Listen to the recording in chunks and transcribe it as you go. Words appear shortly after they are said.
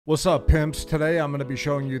What's up, pimps? Today I'm going to be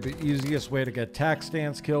showing you the easiest way to get TAC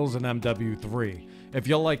stance kills in MW3. If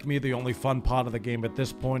you're like me, the only fun part of the game at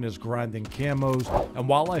this point is grinding camos, and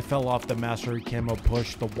while I fell off the mastery camo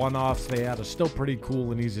push, the one-offs they add are still pretty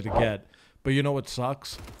cool and easy to get. But you know what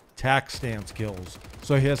sucks? TAC stance kills.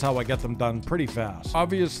 So here's how I get them done pretty fast.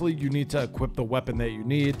 Obviously, you need to equip the weapon that you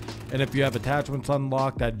need, and if you have attachments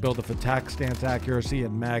unlocked, I'd build it for TAC stance accuracy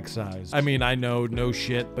and mag size. I mean, I know, no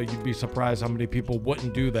shit, but you'd be surprised how many people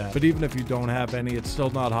wouldn't do that. But even if you don't have any, it's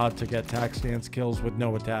still not hard to get TAC stance kills with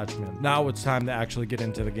no attachment. Now it's time to actually get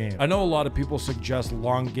into the game. I know a lot of people suggest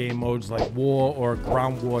long game modes like war or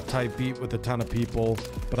ground war type beat with a ton of people,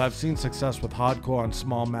 but I've seen success with hardcore on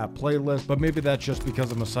small map playlists, but maybe that's just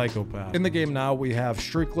because I'm a psychopath. In the game now, we have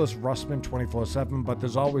streakless Russman 24/7, but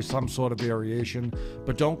there's always some sort of variation.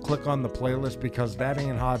 But don't click on the playlist because that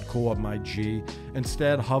ain't hardcore, my G.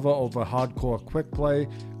 Instead, hover over hardcore quick play,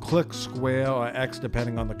 click square or X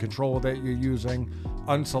depending on the controller that you're using,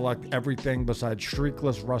 unselect everything besides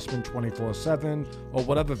streakless Russman 24/7 or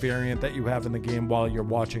whatever variant that you have in the game while you're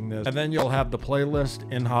watching this, and then you'll have the playlist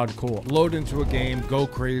in hardcore. Load into a game, go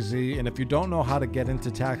crazy, and if you don't know how to get into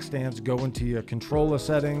TAC stance, go into your controller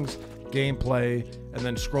settings, gameplay, and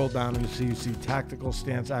then scroll down until you see tactical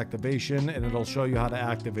stance activation, and it'll show you how to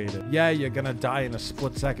activate it. Yeah, you're gonna die in a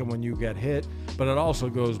split second when you get hit, but it also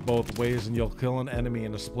goes both ways, and you'll kill an enemy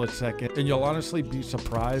in a split second, and you'll honestly be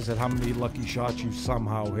surprised at how many lucky shots you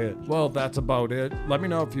somehow hit. Well, that's about it. Let me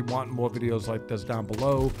know if you want more videos like this down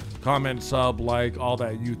below. Comment, sub, like, all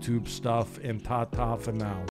that YouTube stuff, and ta-ta for now.